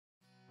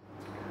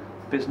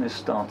business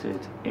started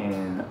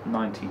in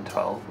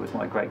 1912 with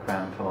my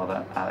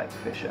great-grandfather Alec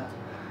Fisher.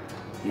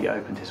 He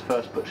opened his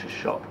first butcher's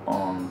shop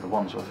on the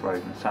Wandsworth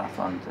Road in South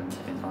London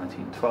in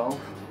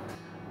 1912.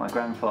 My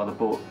grandfather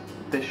bought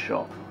this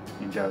shop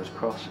in Gerrards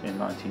Cross in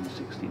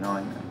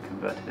 1969 and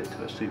converted it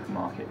to a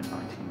supermarket in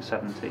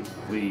 1970.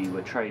 We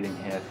were trading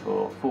here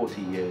for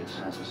 40 years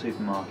as a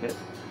supermarket,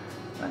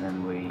 and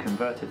then we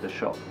converted the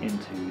shop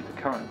into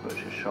the current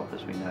butcher's shop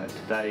as we know it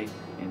today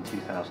in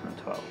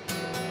 2012.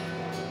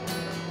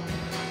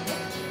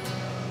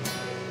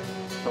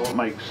 So what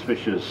makes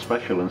Fisher's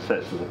special and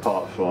sets us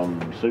apart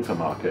from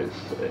supermarkets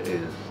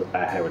is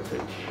our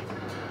heritage.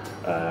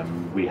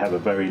 We have a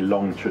very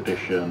long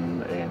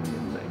tradition in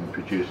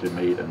producing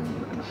meat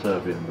and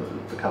serving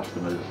the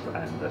customers,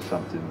 and that's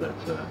something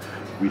that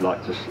we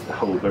like to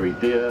hold very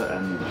dear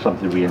and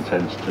something we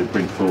intend to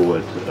bring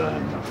forward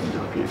into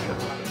the future.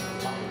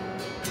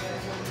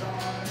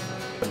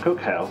 The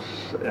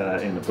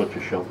cookhouse in the butcher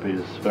shop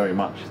is very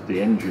much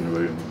the engine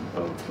room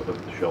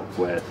of the shop,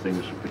 where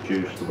things are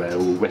produced, where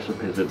all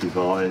recipes are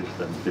devised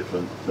and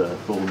different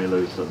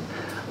formulas, and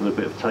a little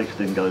bit of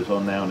tasting goes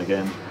on now and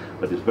again,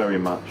 but it's very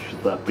much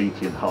the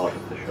beating heart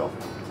of the shop.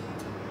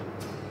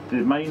 The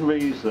main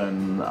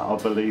reason I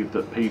believe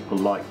that people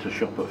like to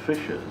shop at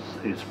Fisher's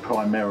is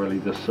primarily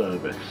the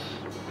service.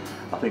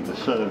 I think the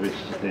service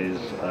is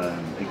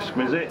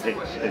exquisite,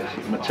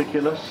 it's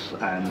meticulous,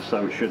 and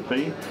so it should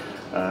be.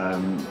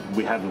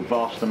 We have a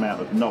vast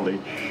amount of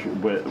knowledge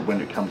when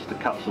it comes to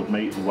cuts of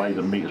meat, the way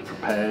the meat is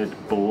prepared,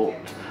 bought,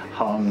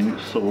 hung,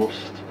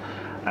 sourced,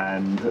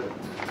 and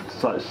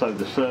so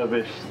the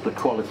service, the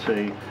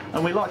quality,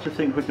 and we like to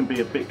think we can be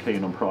a bit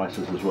keen on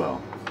prices as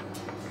well.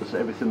 Because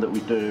everything that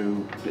we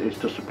do is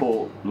to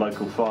support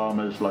local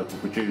farmers, local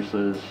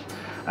producers,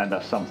 and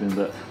that's something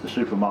that the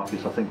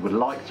supermarkets I think would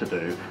like to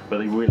do, but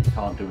they really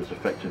can't do as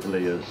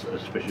effectively as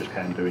Fisher's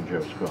can do in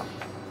Gerrards Cross.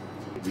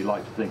 We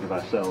like to think of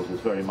ourselves as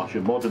very much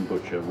a modern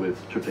butcher with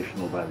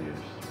traditional values.